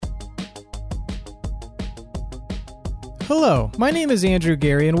Hello, my name is Andrew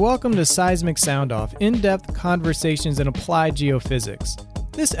Gary, and welcome to Seismic Soundoff, in-depth conversations in applied geophysics.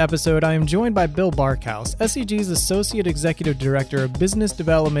 This episode, I am joined by Bill Barkhouse, SEG's Associate Executive Director of Business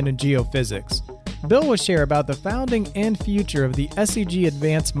Development and Geophysics. Bill will share about the founding and future of the SEG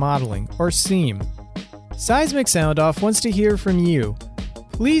Advanced Modeling, or SEAM. Seismic Soundoff wants to hear from you.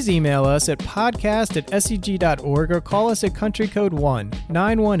 Please email us at podcast@seg.org or call us at country code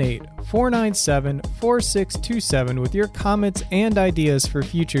 1-918-497-4627 with your comments and ideas for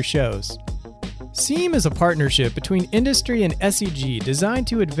future shows. SEAM is a partnership between industry and SEG designed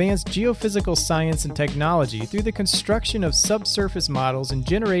to advance geophysical science and technology through the construction of subsurface models and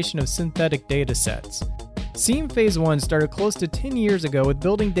generation of synthetic data sets. SEAM Phase 1 started close to 10 years ago with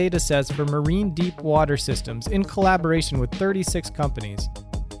building data sets for marine deep water systems in collaboration with 36 companies.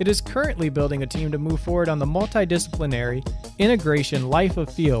 It is currently building a team to move forward on the multidisciplinary integration life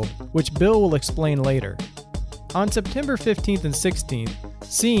of field, which Bill will explain later. On September 15th and 16th,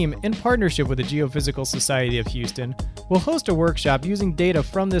 SEAM, in partnership with the Geophysical Society of Houston, will host a workshop using data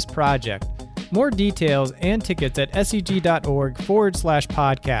from this project. More details and tickets at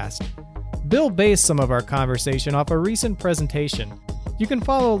seg.org/podcast. Bill based some of our conversation off a recent presentation. You can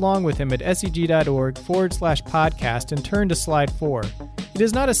follow along with him at seg.org/podcast and turn to slide 4. It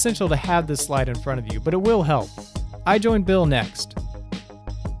is not essential to have this slide in front of you, but it will help. I join Bill next.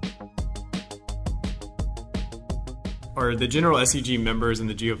 Are the general SEG members in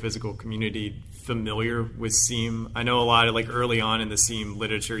the geophysical community familiar with SEAM? I know a lot of, early on in the SEAM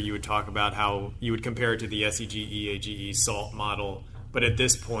literature, you would talk about how you would compare it to the SEG EAGE SALT model. But at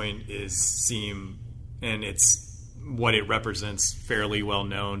this point, is SEAM and what it represents fairly well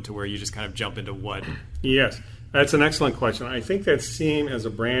known to where you just kind of jump into what? Yes, that's an excellent question. I think that SEAM as a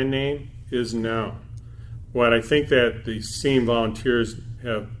brand name is known. What I think that the SEAM volunteers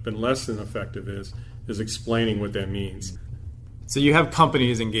have been less than effective is explaining what that means. So you have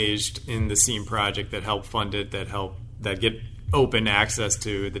companies engaged in the SEAM project that help fund it, that get open access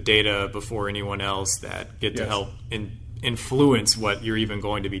to the data before anyone else, that get to help influence what you're even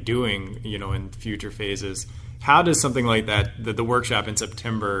going to be doing, in future phases. How does something like that, the workshop in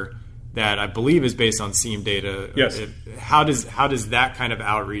September that I believe is based on SEAM data, how does that kind of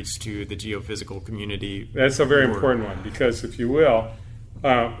outreach to the geophysical community? That's a very important one because, if you will,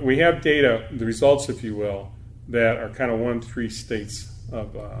 we have data, the results, if you will, that are kind of 1-3 states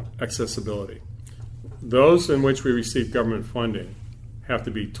of accessibility. Those in which we receive government funding have to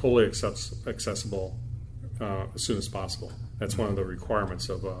be totally accessible as soon as possible. That's one of the requirements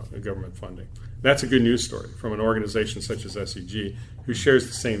of government funding. That's a good news story from an organization such as SEG who shares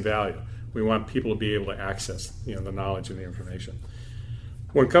the same value. We want people to be able to access the knowledge and the information.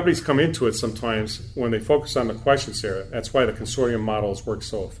 When companies come into it sometimes, when they focus on the questions there, that's why the consortium models work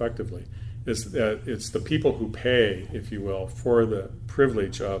so effectively, is that it's the people who pay, if you will, for the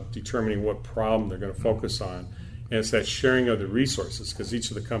privilege of determining what problem they're going to focus on. And it's that sharing of the resources, because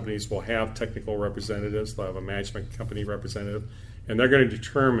each of the companies will have technical representatives, they'll have a management company representative, and they're going to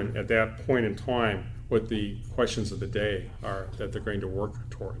determine at that point in time what the questions of the day are that they're going to work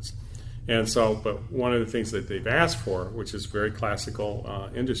towards. And so, but one of the things that they've asked for, which is very classical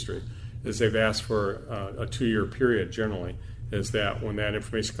industry, is they've asked for a 2-year period generally, is that when that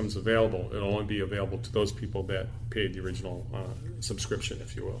information comes available, it'll only be available to those people that paid the original subscription,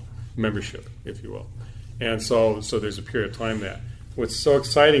 if you will, membership, if you will. And so there's a period of time that. What's so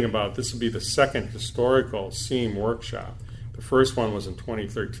exciting about this will be the second historical SEAM workshop. The first one was in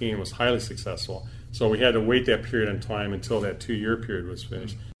 2013, was highly successful. So we had to wait that period of time until that 2-year period was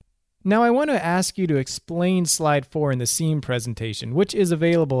finished. Now I want to ask you to explain slide 4 in the SEAM presentation, which is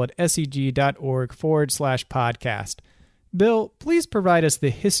available at seg.org/podcast. Bill, please provide us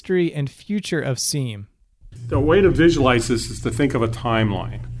the history and future of SEAM. The way to visualize this is to think of a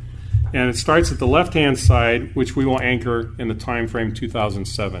timeline. And it starts at the left-hand side, which we will anchor in the time frame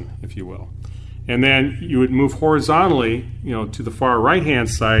 2007, if you will. And then you would move horizontally, to the far right-hand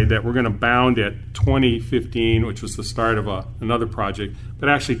side that we're going to bound at 2015, which was the start of another project, but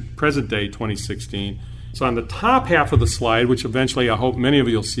actually present day 2016. So on the top half of the slide, which eventually I hope many of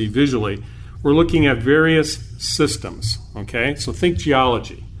you will see visually, we're looking at various systems, okay? So think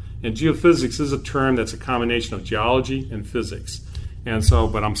geology. And geophysics is a term that's a combination of geology and physics. And so,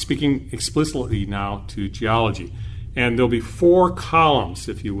 but I'm speaking explicitly now to geology. And there'll be 4 columns,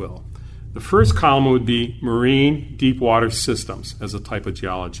 if you will. The first column would be marine deep water systems as a type of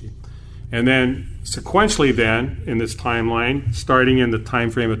geology. And then sequentially then, in this timeline, starting in the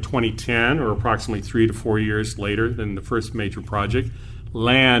time frame of 2010, or approximately 3 to 4 years later than the first major project,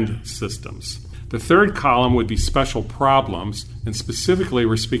 land systems. The third column would be special problems, and specifically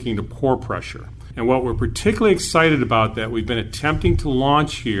we're speaking to pore pressure. And what we're particularly excited about that we've been attempting to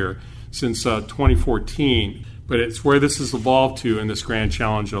launch here since 2014, but it's where this has evolved to in this grand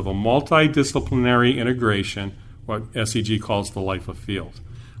challenge of a multidisciplinary integration, what SEG calls the life of field.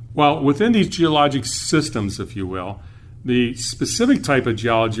 Well, within these geologic systems, if you will, the specific type of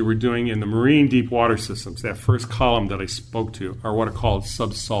geology we're doing in the marine deep water systems, that first column that I spoke to, are what are called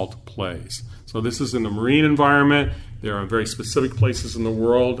subsalt plays. So this is in the marine environment. There are very specific places in the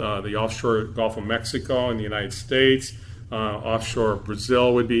world, the offshore Gulf of Mexico in the United States, offshore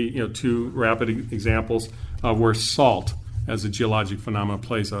Brazil would be two rapid examples of where salt as a geologic phenomenon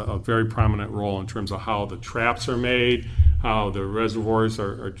plays a very prominent role in terms of how the traps are made, how the reservoirs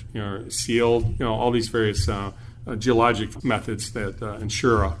are sealed, all these various geologic methods that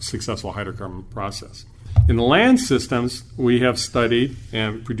ensure a successful hydrocarbon process. In the land systems, we have studied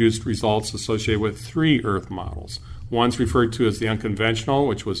and produced results associated with 3 Earth models. One's referred to as the unconventional,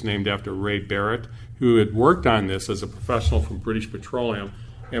 which was named after Ray Barrett, who had worked on this as a professional from British Petroleum.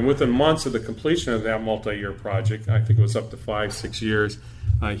 And within months of the completion of that multi-year project, I think it was up to 5-6 years,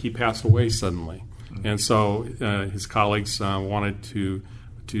 he passed away suddenly. And so his colleagues wanted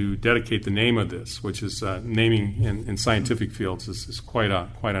to dedicate the name of this, which is naming in scientific fields is quite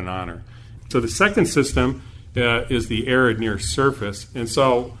an honor. So the second system is the arid near surface. And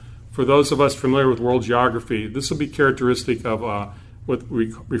so for those of us familiar with world geography, this will be characteristic of what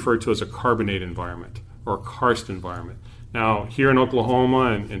we refer to as a carbonate environment or karst environment. Now, here in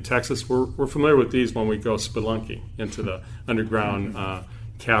Oklahoma and Texas, we're familiar with these when we go spelunking into the underground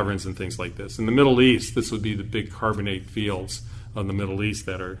caverns and things like this. In the Middle East, this would be the big carbonate fields of the Middle East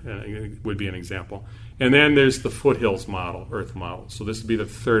that would be an example. And then there's the foothills model, Earth model. So this would be the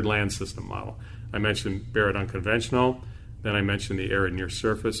third land system model. I mentioned Barrett unconventional, then I mentioned the arid near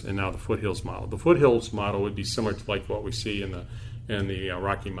surface, and now the foothills model. The foothills model would be similar to like what we see in the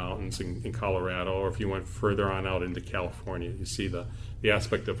Rocky Mountains in Colorado, or if you went further on out into California, you see the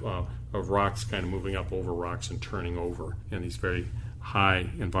aspect of rocks kind of moving up over rocks and turning over in these very high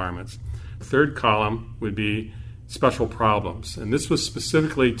environments. The third column would be special problems, and this was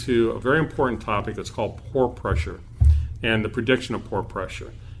specifically to a very important topic. It's called pore pressure and the prediction of pore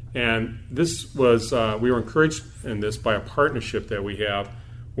pressure. And this was, we were encouraged in this by a partnership that we have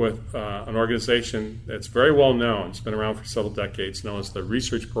with an organization that's very well known. It's been around for several decades, known as the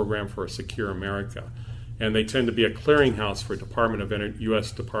Research Program for a Secure America. And they tend to be a clearinghouse for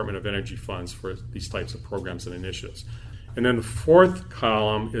U.S. Department of Energy funds for these types of programs and initiatives. And then the fourth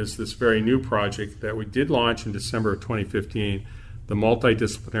column is this very new project that we did launch in December of 2015, the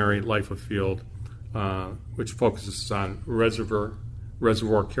Multidisciplinary Life of Field, which focuses on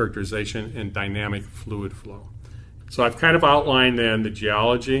reservoir characterization and dynamic fluid flow. So I've kind of outlined then the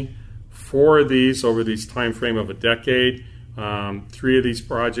geology. 4 of these over this time frame of a decade. 3 of these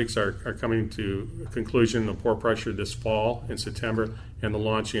projects are coming to a conclusion of pore pressure this fall in September, and the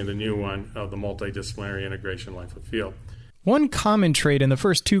launching of the new one of the Multidisciplinary Integration Life of Field. One common trait in the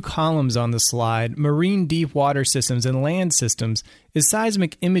first 2 columns on the slide, marine deep water systems and land systems, is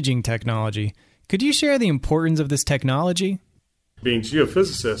seismic imaging technology. Could you share the importance of this technology? Being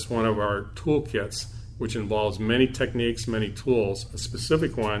geophysicists, one of our toolkits, which involves many techniques, many tools, a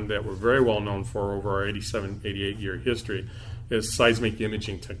specific one that we're very well known for over our 88-year history is seismic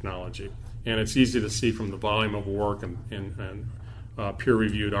imaging technology. And it's easy to see from the volume of work and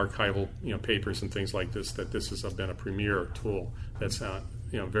peer-reviewed archival papers and things like this that this has been a premier tool that's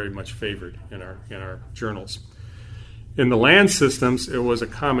very much favored in our journals. In the land systems, it was a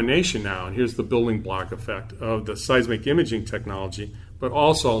combination now, and here's the building block effect of the seismic imaging technology, but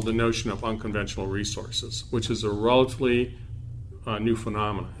also the notion of unconventional resources, which is a relatively new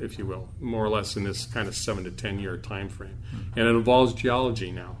phenomenon, if you will, more or less in this kind of 7 to 10 year time frame. And it involves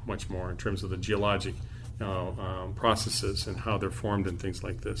geology now much more in terms of the geologic processes and how they're formed and things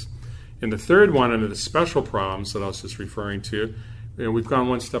like this. And the third one, under the special problems that I was just referring to, we've gone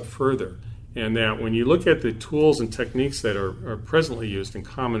one step further. And that when you look at the tools and techniques that are presently used in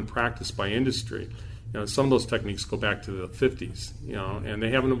common practice by industry, some of those techniques go back to the 50s, and they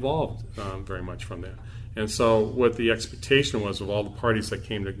haven't evolved very much from that. And so what the expectation was of all the parties that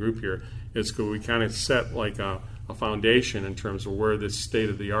came to the group here is could we kind of set like a foundation in terms of where this state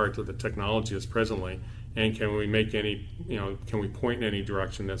of the art of the technology is presently, and can we make any, can we point in any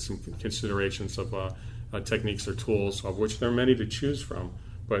direction that's some considerations of techniques or tools, of which there are many to choose from,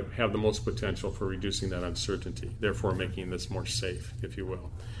 but have the most potential for reducing that uncertainty, therefore making this more safe, if you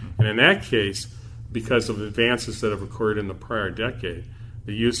will. And in that case, because of the advances that have occurred in the prior decade,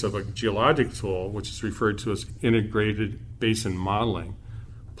 the use of a geologic tool, which is referred to as integrated basin modeling,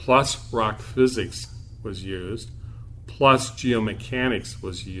 plus rock physics was used, plus geomechanics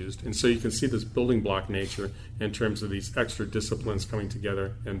was used. And so you can see this building block nature in terms of these extra disciplines coming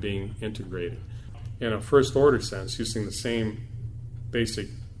together and being integrated. In a first order sense, using the same basic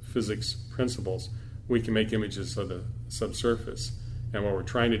physics principles, we can make images of the subsurface. And what we're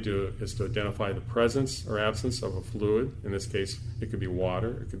trying to do is to identify the presence or absence of a fluid. In this case, it could be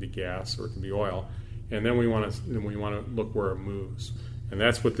water, it could be gas, or it could be oil. And then we want to look where it moves. And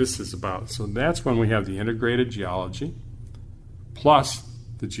that's what this is about. So that's when we have the integrated geology, plus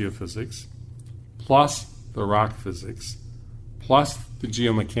the geophysics, plus the rock physics, plus the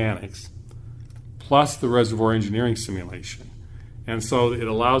geomechanics, plus the reservoir engineering simulation. And so it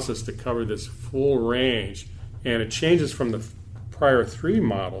allows us to cover this full range, and it changes from the prior 3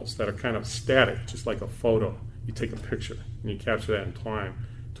 models that are kind of static, just like a photo. You take a picture and you capture that in time,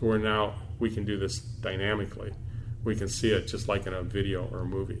 to where now we can do this dynamically. We can see it just like in a video or a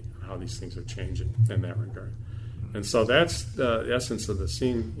movie, how these things are changing in that regard. And so that's the essence of the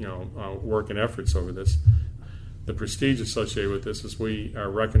SEAM, work and efforts over this. The prestige associated with this is we are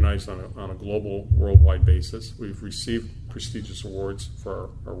recognized on a global, worldwide basis. We've received prestigious awards for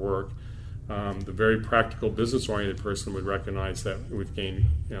our work. The very practical, business-oriented person would recognize that we've gained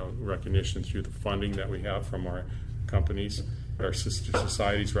recognition through the funding that we have from our companies. Our sister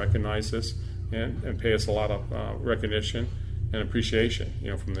societies recognize this and pay us a lot of recognition and appreciation,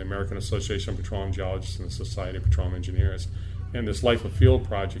 from the American Association of Petroleum Geologists and the Society of Petroleum Engineers. And this Life of Field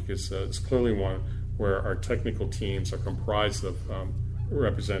project is clearly one where our technical teams are comprised of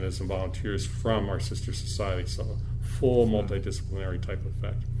representatives and volunteers from our sister societies, so a full multidisciplinary type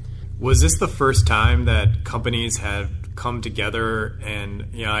effect. Was this the first time that companies had come together?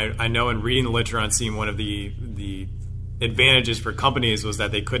 And I know in reading the literature on SEAM, one of the advantages for companies was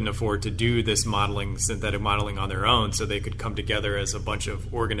that they couldn't afford to do this modeling, synthetic modeling, on their own, so they could come together as a bunch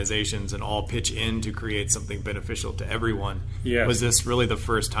of organizations and all pitch in to create something beneficial to everyone. Yes. Was this really the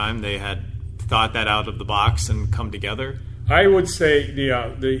first time they had thought that out of the box and come together? I would say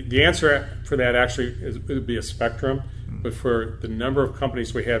the answer for that actually would be a spectrum. But for the number of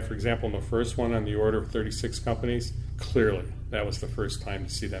companies we had, for example, in the first one on the order of 36 companies, clearly that was the first time to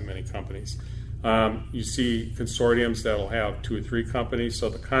see that many companies. You see consortiums that'll have 2 or 3 companies, so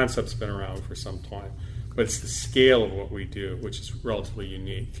the concept's been around for some time. But it's the scale of what we do, which is relatively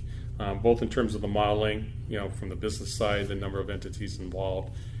unique, both in terms of the modeling, from the business side, the number of entities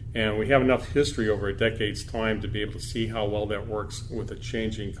involved. And we have enough history over a decade's time to be able to see how well that works with a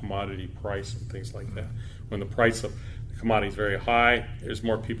changing commodity price and things like that. When the price of the commodity is very high, there's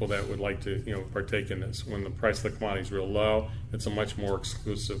more people that would like to partake in this. When the price of the commodity is real low, it's a much more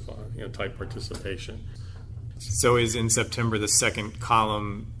exclusive type participation. So is in September the second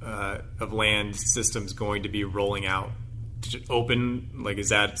column of land systems going to be rolling out open? Like, is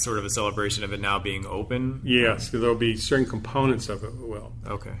that sort of a celebration of it now being open? Yes, there'll be certain components of it will.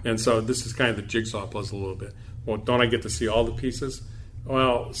 Okay. And so this is kind of the jigsaw puzzle a little bit. Well, don't I get to see all the pieces?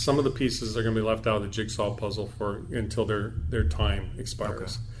 Well, some of the pieces are going to be left out of the jigsaw puzzle until their time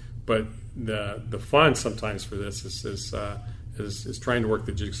expires. Okay. But the fun sometimes for this is trying to work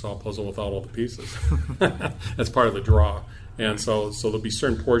the jigsaw puzzle without all the pieces. That's part of the draw. And so there'll be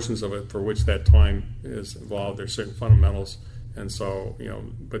certain portions of it for which that time is involved. There's certain fundamentals. And so,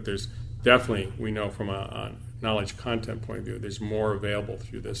 but there's definitely, we know from a knowledge content point of view, there's more available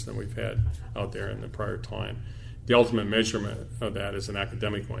through this than we've had out there in the prior time. The ultimate measurement of that is an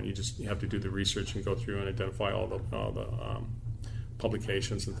academic one. You have to do the research and go through and identify all the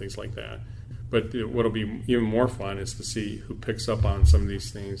publications and things like that. But what'll be even more fun is to see who picks up on some of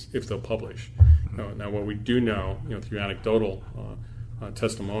these things if they'll publish. Now, what we do know, through anecdotal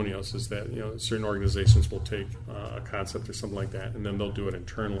testimonials, is that certain organizations will take a concept or something like that, and then they'll do it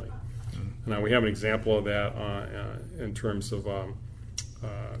internally. Now, we have an example of that in terms of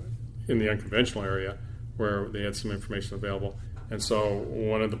in the unconventional area, where they had some information available. And so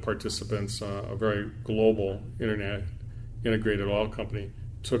one of the participants, a very global internet integrated oil company,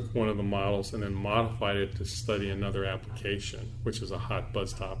 took one of the models and then modified it to study another application, which is a hot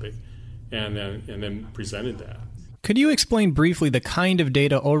buzz topic, and then presented that. Could you explain briefly the kind of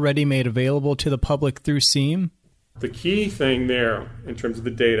data already made available to the public through SEAM? The key thing there in terms of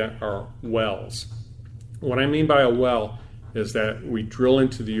the data are wells. What I mean by a well is that we drill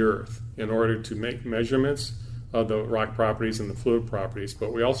into the earth in order to make measurements of the rock properties and the fluid properties,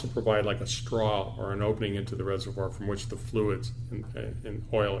 but we also provide like a straw or an opening into the reservoir from which the fluids and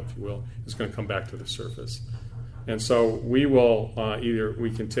oil, if you will, is going to come back to the surface. And so we will either we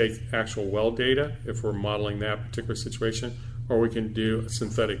can take actual well data if we're modeling that particular situation, or we can do a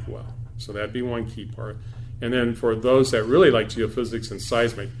synthetic well. So that'd be one key part. And then for those that really like geophysics and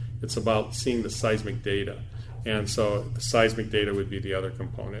seismic, it's about seeing the seismic data. And so the seismic data would be the other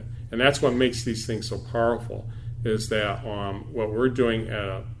component. And that's what makes these things so powerful, is that what we're doing at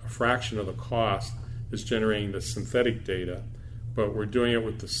a fraction of the cost is generating the synthetic data, but we're doing it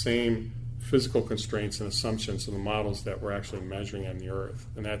with the same physical constraints and assumptions of the models that we're actually measuring on the Earth.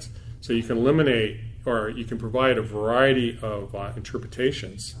 And that's so you can eliminate, or you can provide a variety of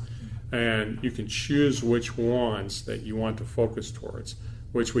interpretations, and you can choose which ones that you want to focus towards,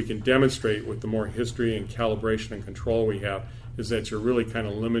 which we can demonstrate with the more history and calibration and control we have, is that you're really kind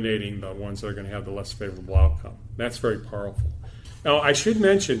of eliminating the ones that are going to have the less favorable outcome. That's very powerful. Now, I should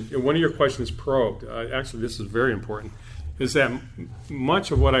mention, one of your questions probed, actually this is very important, is that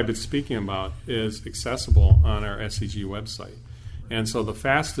much of what I've been speaking about is accessible on our SEG website. And so the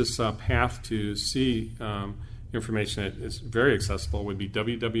fastest path to see information that is very accessible would be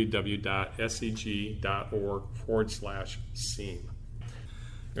www.seg.org/SEAM.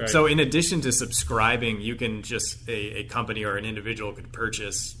 Right. So in addition to subscribing, you can just, a company or an individual could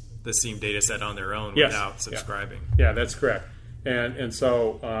purchase the SEAM data set on their own without subscribing. Yeah, that's correct. And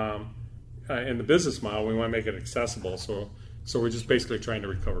so in the business model, we want to make it accessible. So we're just basically trying to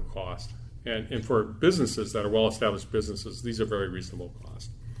recover cost. And for businesses that are well-established businesses, these are very reasonable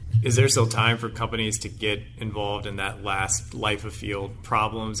costs. Is there still time for companies to get involved in that last life of field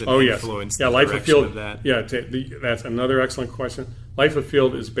problems and influence the direction of that? Yeah, that's another excellent question. Life of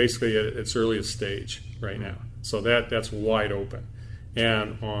field is basically at its earliest stage right now, so that's wide open,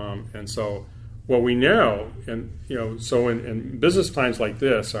 and so what we know, and so in business times like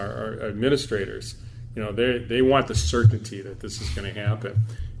this, our administrators, they want the certainty that this is going to happen,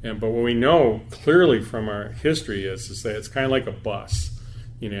 but what we know clearly from our history is that it's kind of like a bus.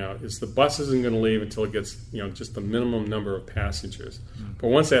 Is the bus isn't going to leave until it gets, just the minimum number of passengers. But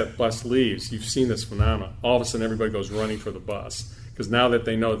once that bus leaves, you've seen this phenomenon. All of a sudden, everybody goes running for the bus, because now that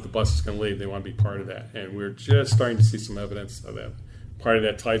they know that the bus is going to leave, they want to be part of that. And we're just starting to see some evidence of that. Part of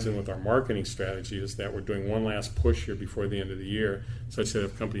that ties in with our marketing strategy, is that we're doing one last push here before the end of the year, such that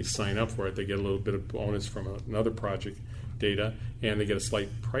if companies sign up for it, they get a little bit of bonus from another project data, and they get a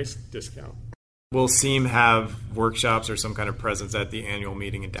slight price discount. Will SEAM have workshops or some kind of presence at the annual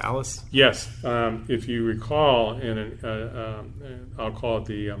meeting in Dallas? Yes. If you recall, I'll call it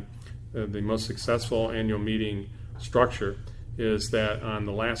the most successful annual meeting structure, is that on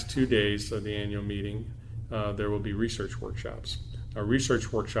the last 2 days of the annual meeting, there will be research workshops. Our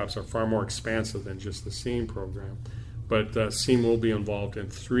research workshops are far more expansive than just the SEAM program, but SEAM will be involved in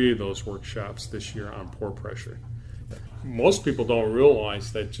 3 of those workshops this year on pore pressure. Most people don't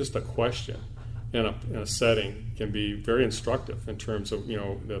realize that just a question in a setting can be very instructive in terms of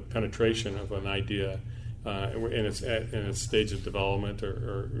the penetration of an idea in its stage of development,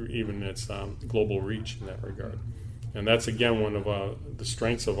 or even its global reach in that regard. And that's again one of the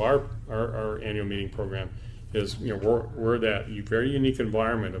strengths of our annual meeting program, is we're that very unique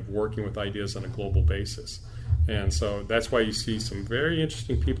environment of working with ideas on a global basis. And so that's why you see some very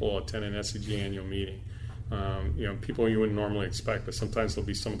interesting people attend an SEG annual meeting. People you wouldn't normally expect, but sometimes they'll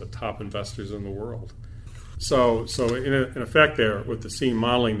be some of the top investors in the world. So in effect there, with the SEAM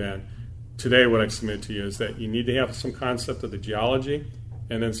modeling then, today what I've submitted to you is that you need to have some concept of the geology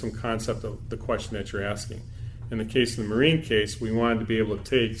and then some concept of the question that you're asking. In the case of the marine case, we wanted to be able to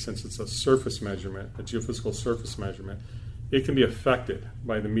take, since it's a surface measurement, a geophysical surface measurement, it can be affected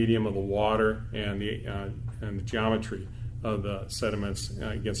by the medium of the water and the geometry of the sediments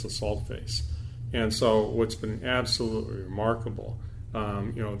against the salt face. And so what's been absolutely remarkable,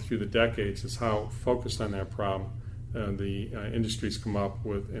 through the decades, is how focused on that problem the industry's come up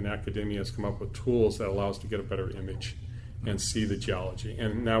with, and academia has come up with tools that allow us to get a better image and see the geology.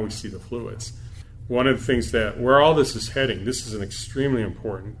 And now we see the fluids. One of the things where all this is heading, this is an extremely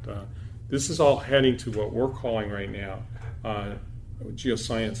important, this is all heading to what we're calling right now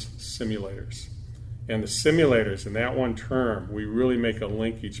geoscience simulators. And the simulators, in that one term, we really make a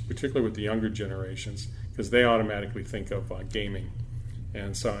linkage, particularly with the younger generations, because they automatically think of gaming.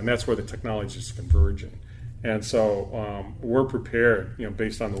 And that's where the technology is converging. And so we're prepared,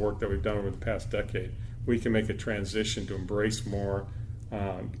 based on the work that we've done over the past decade, we can make a transition to embrace more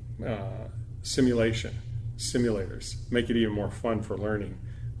simulators, make it even more fun for learning.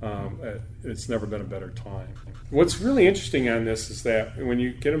 It's never been a better time. What's really interesting on this is that when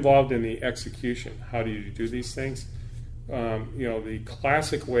you get involved in the execution, how do you do these things? The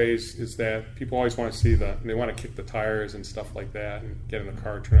classic ways is that people always want to see they want to kick the tires and stuff like that and get in the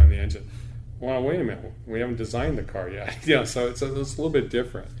car, turn on the engine. Well, wait a minute, we haven't designed the car yet. So it's a little bit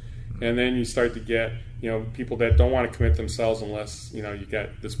different. And then you start to get, people that don't want to commit themselves unless, you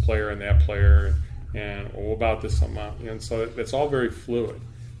got this player and that player and what about this amount? And so it's all very fluid.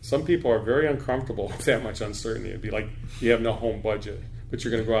 Some people are very uncomfortable with that much uncertainty. It'd be like you have no home budget, but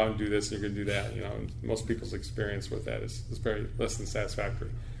you're going to go out and do this and you're going to do that. And most people's experience with that is very less than satisfactory.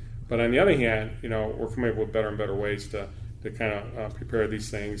 But on the other hand, we're coming up with better and better ways to kind of prepare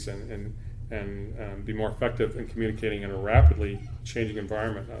these things and be more effective in communicating in a rapidly changing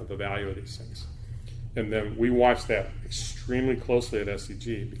environment the value of these things. And then we watch that extremely closely at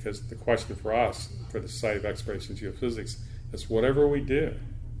SEG, because the question for us, for the Society of Exploration Geophysics, is whatever we do,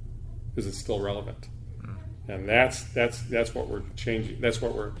 is it still relevant? And that's what we're changing. That's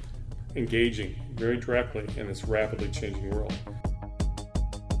what we're engaging very directly in this rapidly changing world.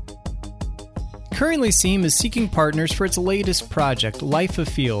 Currently, SEAM is seeking partners for its latest project, Life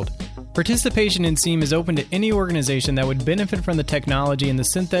Afield. Participation in SEAM is open to any organization that would benefit from the technology and the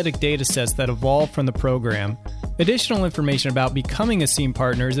synthetic data sets that evolve from the program. Additional information about becoming a SEAM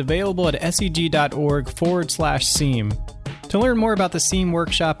partner is available at seg.org/SEAM. To learn more about the SEAM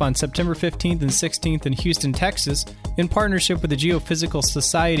workshop on September 15th and 16th in Houston, Texas, in partnership with the Geophysical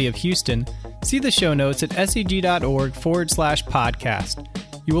Society of Houston, see the show notes at seg.org/podcast.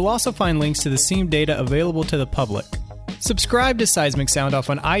 You will also find links to the SEAM data available to the public. Subscribe to Seismic Sound Off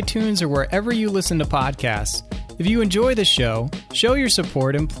on iTunes or wherever you listen to podcasts. If you enjoy the show, show your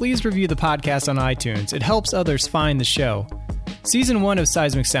support and please review the podcast on iTunes. It helps others find the show. Season 1 of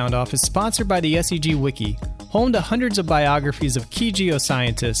Seismic Sound Off is sponsored by the SEG Wiki, home to hundreds of biographies of key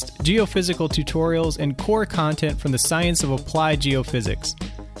geoscientists, geophysical tutorials, and core content from the science of applied geophysics.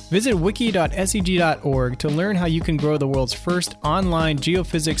 Visit wiki.seg.org to learn how you can grow the world's first online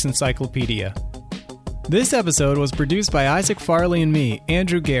geophysics encyclopedia. This episode was produced by Isaac Farley and me,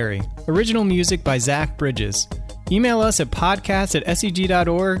 Andrew Gary. Original music by Zach Bridges. Email us at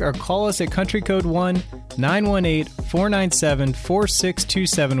podcast@seg.org or call us at country code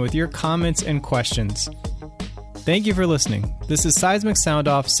 1-918-497-4627 with your comments and questions. Thank you for listening. This is Seismic Sound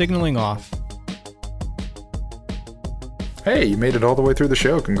Off, signaling off. Hey, you made it all the way through the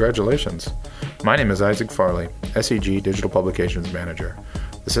show. Congratulations. My name is Isaac Farley, SEG Digital Publications Manager.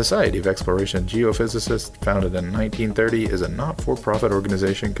 The Society of Exploration Geophysicists, founded in 1930, is a not-for-profit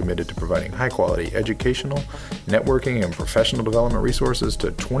organization committed to providing high-quality educational, networking, and professional development resources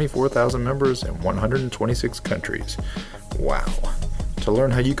to 24,000 members in 126 countries. Wow. To learn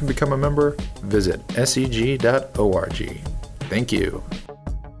how you can become a member, visit seg.org. Thank you.